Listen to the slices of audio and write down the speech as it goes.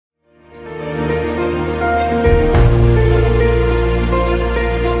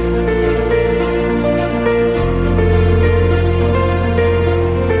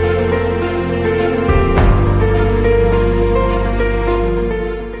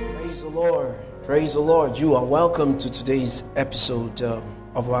Praise the Lord. You are welcome to today's episode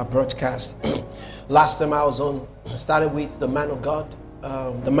of our broadcast. Last time I was on, started with the man of God,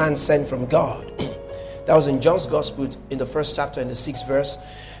 the man sent from God. That was in John's Gospel in the first chapter in the 6th verse.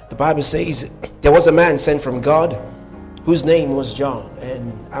 The Bible says there was a man sent from God whose name was John.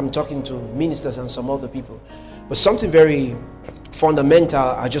 And I'm talking to ministers and some other people. But something very fundamental,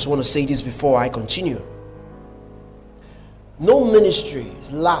 I just want to say this before I continue. No ministry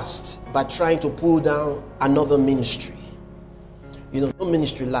lasts by trying to pull down another ministry. No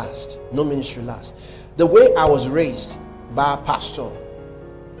ministry lasts. No ministry lasts. The way I was raised by a pastor,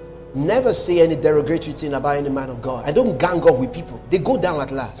 never say any derogatory thing about any man of God. I don't gang up with people. They go down at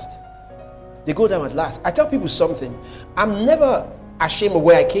last. They go down at last. I tell people something. I'm never ashamed of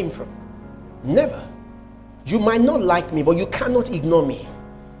where I came from. Never. You might not like me, but you cannot ignore me.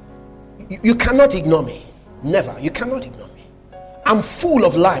 You cannot ignore me. Never. You cannot ignore me. I'm full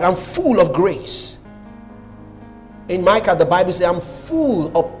of life. I'm full of grace. In Micah, the Bible says, I'm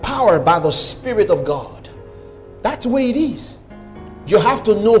full of power by the Spirit of God. That's the way it is. You have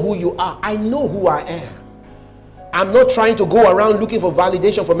to know who you are. I know who I am. I'm not trying to go around looking for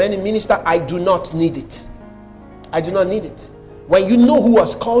validation from any minister. I do not need it. I do not need it. When you know who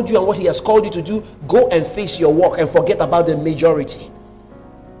has called you and what he has called you to do, go and face your work and forget about the majority.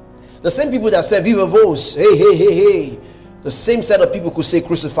 The same people that say, Viva Vos, hey. The same set of people could say,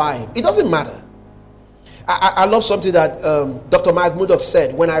 crucify him. It doesn't matter. I love something that Dr. Mike Murdoch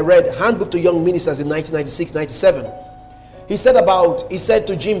said when I read Handbook to Young Ministers in 1996-97. He said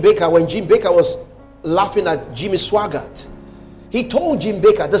to Jim Baker, when Jim Baker was laughing at Jimmy Swaggart, he told Jim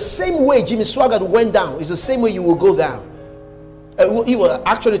Baker, the same way Jimmy Swaggart went down is the same way you will go down. He was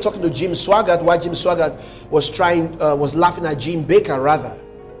actually talking to Jim Swaggart while Jim Swaggart was laughing at Jim Baker rather.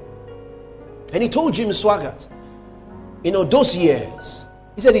 And he told Jim Swaggart, those years,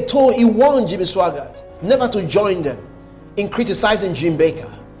 he warned Jimmy Swaggart never to join them in criticizing Jim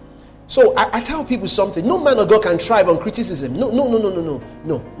Baker. So I tell people something. No man of God can thrive on criticism. No.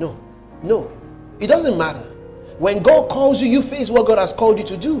 It doesn't matter. When God calls you, you face what God has called you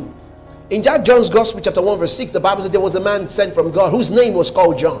to do. In John's Gospel, chapter 1, verse 6, the Bible says there was a man sent from God whose name was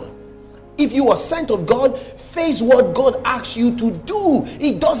called John. If you are sent of God, face what God asks you to do.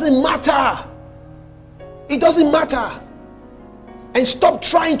 It doesn't matter. It doesn't matter. And stop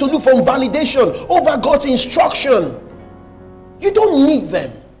trying to look for validation over God's instruction. You don't need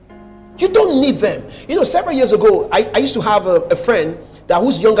them. You don't need them. Several years ago, I used to have a friend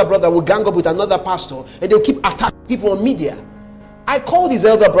whose younger brother would gang up with another pastor and they'll keep attacking people on media. I called his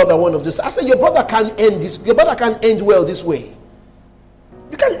elder brother one of this. I said, your brother can't end this. Your brother can't end well this way.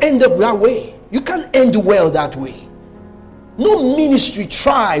 You can't end up that way. You can't end well that way. No ministry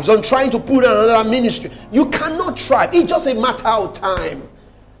thrives on trying to put down another ministry. You cannot thrive. It's just a matter of time.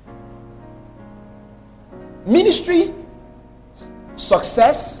 Ministry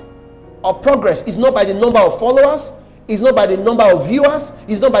success or progress is not by the number of followers. It's not by the number of viewers.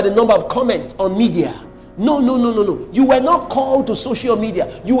 It's not by the number of comments on media. No. You were not called to social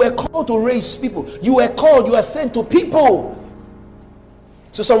media. You were called to raise people. You were sent to people.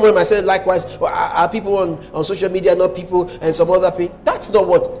 So someone might say, likewise, are people on social media not people and some other people? That's not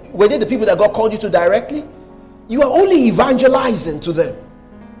what. Were they the people that God called you to directly? You are only evangelizing to them.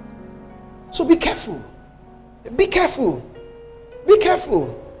 So be careful. Be careful. Be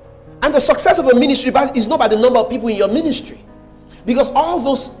careful. And the success of a ministry is not by the number of people in your ministry. Because all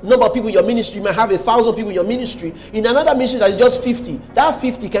those number of people in your ministry, you might have 1,000 people in your ministry. In another ministry that is just 50, that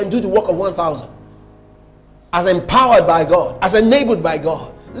 50 can do the work of 1,000. As empowered by God, as enabled by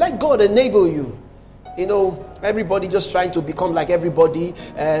God. Let God enable you. Everybody just trying to become like everybody.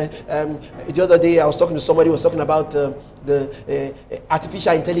 The other day I was talking to somebody who was talking about the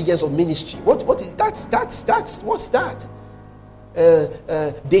artificial intelligence of ministry. What is that? What's that?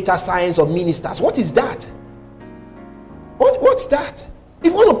 Data science of ministers. What is that? What's that? If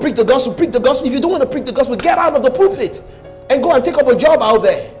you want to preach the gospel, preach the gospel. If you don't want to preach the gospel, get out of the pulpit and go and take up a job out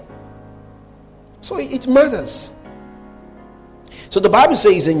there. So it matters. So the Bible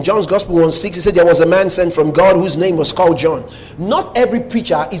says in John's Gospel 1:6, it said there was a man sent from God whose name was called John. Not every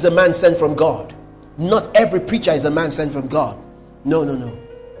preacher is a man sent from God. Not every preacher is a man sent from God. No.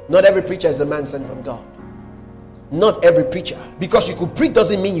 Not every preacher is a man sent from God. Not every preacher. Because you could preach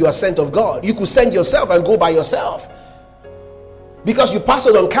doesn't mean you are sent of God. You could send yourself and go by yourself. Because you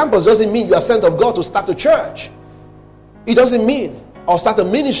pastored on campus doesn't mean you are sent of God to start a church. It doesn't mean. Or start a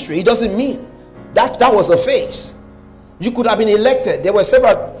ministry. It doesn't mean. That was a phase. You could have been elected. There were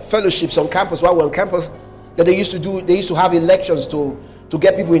several fellowships on campus while we were on campus that they used to do. They used to have elections to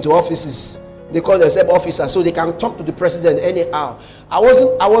get people into offices They call themselves officers, so they can talk to the president anyhow. I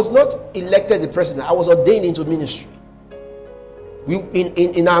was not elected the president. I was ordained into ministry. We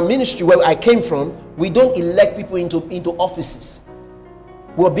in our ministry where I came from, we don't elect people into offices.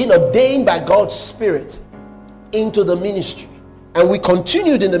 We're being ordained by God's Spirit into the ministry. And we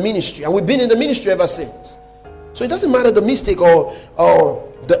continued in the ministry, and we've been in the ministry ever since. So it doesn't matter the mistake or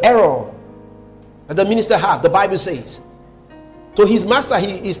the error that the minister had. The Bible says, to his master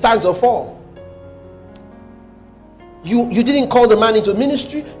he stands or fall. You didn't call the man into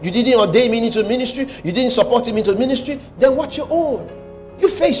ministry. You didn't ordain me into ministry. You didn't support him into ministry. Then what's your own? You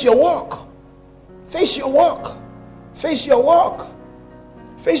face your work. Face your work. Face your work.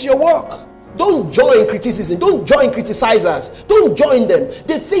 Face your work. Don't join criticism. Don't join criticizers. Don't join them.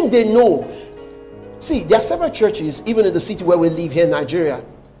 They think they know. See, there are several churches, even in the city where we live here in Nigeria.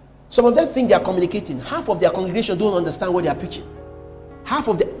 Some of them think they are communicating. Half of their congregation don't understand what they are preaching.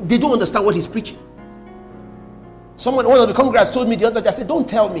 They don't understand what he's preaching. One of the congregants told me the other day, I said, don't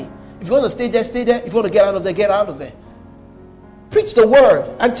tell me. If you want to stay there, stay there. If you want to get out of there, get out of there. Preach the word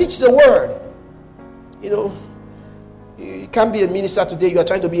and teach the word. You can't be a minister today. You are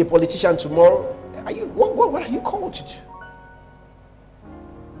trying to be a politician tomorrow. What are you called to do?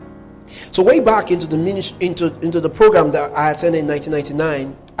 So way back into the ministry, into the program that I attended in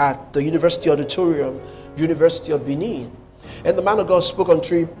 1999 at the University Auditorium, University of Benin. And the man of God spoke on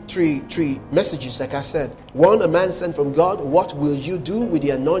three messages, like I said. 1, a man sent from God. What will you do with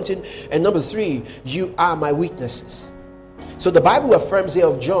the anointing? And number 3, you are my witnesses. So the Bible affirms here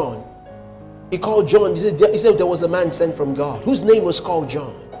of John. He called John. He said there was a man sent from God whose name was called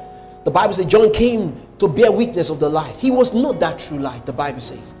John. The Bible says John came to bear witness of the light. He was not that true light, the Bible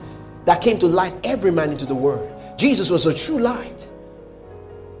says, that came to light every man into the world. Jesus was a true light.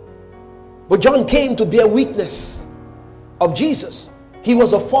 But John came to bear witness of Jesus. He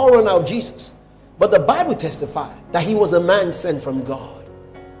was a forerunner of Jesus. But the Bible testified that he was a man sent from God.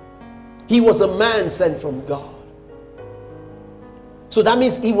 He was a man sent from God. So that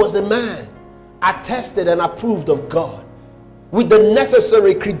means he was a man attested and approved of God with the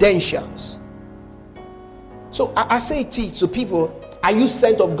necessary credentials. So I say to people, are you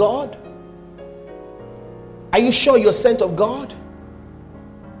sent of God? Are you sure you're sent of God?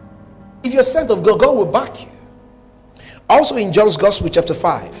 If you're sent of God, God will back you. Also in John's Gospel chapter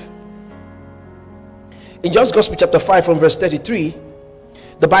 5. In John's Gospel chapter 5 from verse 33,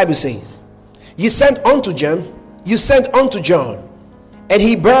 the Bible says, You sent unto John, and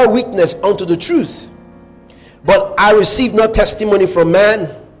he bare witness unto the truth. But I received no testimony from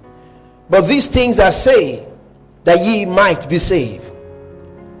man, but these things I say, that ye might be saved.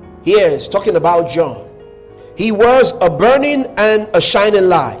 Here it's talking about John. He was a burning and a shining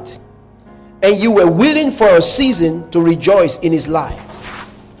light, and you were willing for a season to rejoice in his light.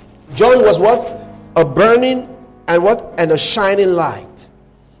 John was what? A burning and what? And a shining light.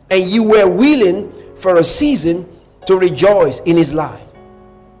 And you were willing for a season to rejoice in his light.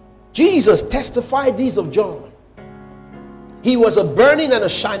 Jesus testified these of John. He was a burning and a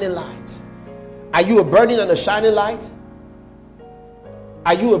shining light. Are you a burning and a shining light?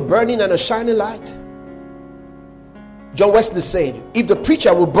 Are you a burning and a shining light? John Wesley said, if the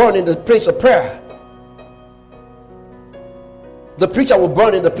preacher will burn in the place of prayer, the preacher will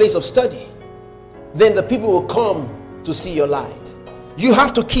burn in the place of study, then the people will come to see your light. You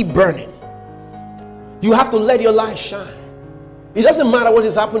have to keep burning. You have to let your light shine. It doesn't matter what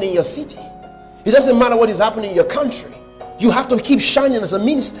is happening in your city. It doesn't matter what is happening in your country. You have to keep shining as a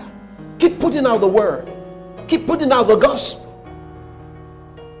minister. Keep putting out the word. Keep putting out the gospel.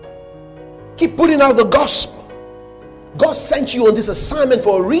 Keep putting out the gospel. God sent you on this assignment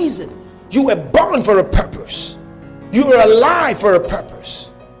for a reason. You were born for a purpose. You were alive for a purpose.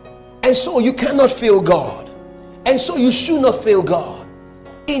 And so you cannot fail God. And so you should not fail God.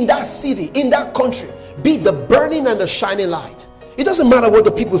 In that city, in that country, be the burning and the shining light. It doesn't matter what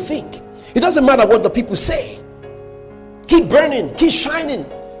the people think. It doesn't matter what the people say. Keep burning, keep shining,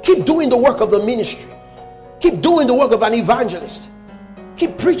 keep doing the work of the ministry. Keep doing the work of an evangelist.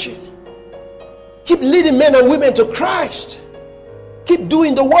 Keep preaching. Keep leading men and women to Christ. Keep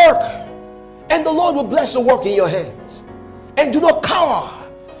doing the work. And the Lord will bless the work in your hands. And do not cower.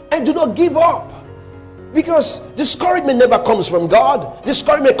 And do not give up. Because discouragement never comes from God.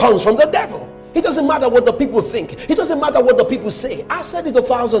 Discouragement comes from the devil. It doesn't matter what the people think. It doesn't matter what the people say. I've said it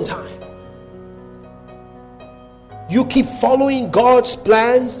 1,000 times. You keep following God's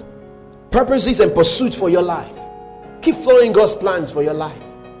plans, purposes, and pursuits for your life. Keep following God's plans for your life.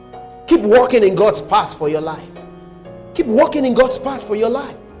 Keep walking in God's path for your life. Keep walking in God's path for your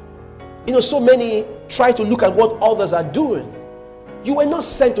life. So many try to look at what others are doing You were not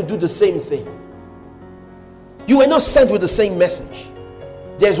sent to do the same thing. You were not sent with the same message.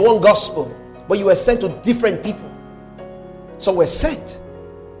 There's one gospel, but you were sent to different people. So we're sent.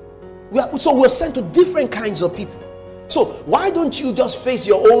 So we're sent to different kinds of people. So why don't you just face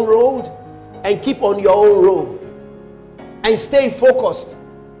your own road and keep on your own road and stay focused,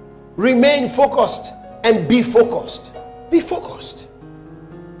 remain focused, and be focused. Be focused.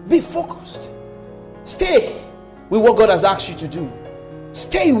 Be focused. Stay with what God has asked you to do.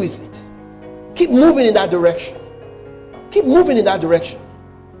 Stay with it. Keep moving in that direction. Keep moving in that direction.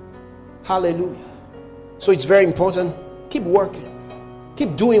 Hallelujah. So it's very important. Keep working.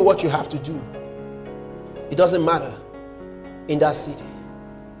 Keep doing what you have to do. It doesn't matter in that city.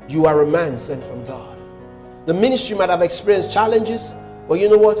 You are a man sent from God. The ministry might have experienced challenges, but you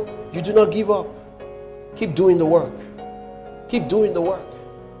know what? You do not give up. Keep doing the work. Keep doing the work.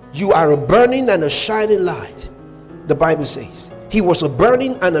 You are a burning and a shining light. The Bible says he was a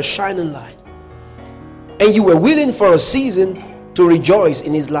burning and a shining light, and you were willing for a season to rejoice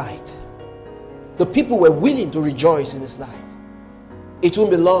in his light. The people were willing to rejoice in his light. It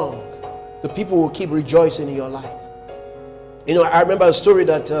won't be long. The people will keep rejoicing in your light. You know, I remember a story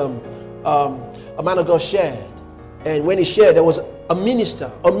that a man of God shared. And when he shared, there was a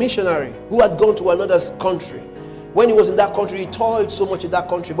minister, a missionary, who had gone to another country. When he was in that country, he toiled so much in that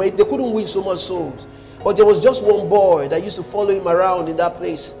country, but they couldn't win so much souls. But there was just one boy that used to follow him around in that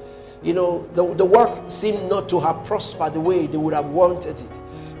place. You know, the work seemed not to have prospered the way they would have wanted it.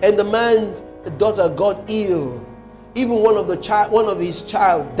 And the man's daughter got ill. Even one of his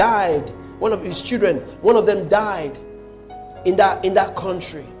child died. One of his children, one of them died in that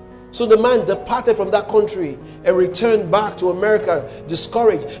country. So the man departed from that country and returned back to America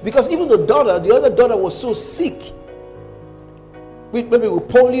discouraged, because even the other daughter was so sick, maybe with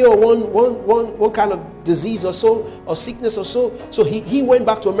polio or one kind of disease or so, or sickness or so. So he went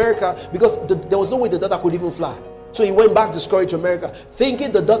back to America because there was no way the daughter could even fly. So he went back discouraged to America,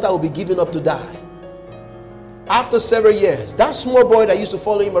 thinking the daughter would be given up to die. After several years, that small boy that used to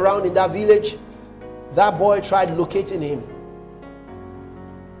follow him around in that village, that boy tried locating him.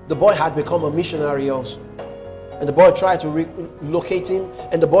 The boy had become a missionary also. And the boy tried to locate him,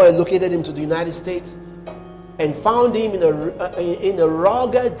 and the boy located him to the United States and found him in a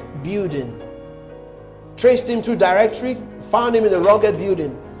rugged building. Traced him through directory, found him in a rugged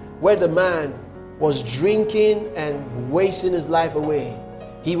building where the man was drinking and wasting his life away.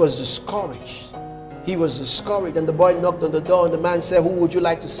 He was discouraged. He was discouraged, and the boy knocked on the door, and the man said, "Who would you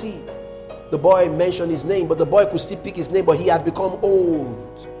like to see?" The boy mentioned his name, but the boy could still pick his name, but he had become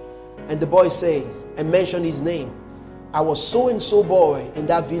old. And the boy says, and mentioned his name, "I was so and so boy in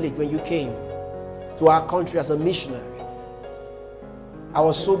that village when you came to our country as a missionary. I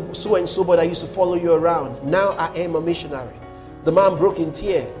was so and so boy that used to follow you around. Now I am a missionary." The man broke in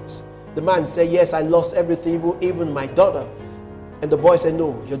tears. The man said, "Yes, I lost everything, even my daughter." And the boy said,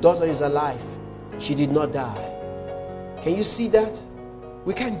 "No, your daughter is alive. She did not die." Can you see that?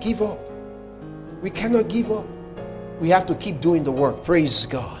 We can't give up. We cannot give up. We have to keep doing the work. Praise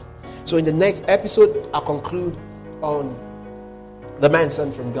God. So in the next episode, I'll conclude on the man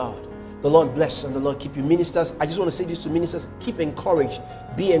sent from God. The Lord bless and the Lord keep you. Ministers, I just want to say this to ministers: keep encouraged,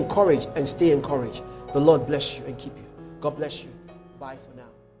 be encouraged, and stay encouraged. The Lord bless you and keep you. God bless you. Bye.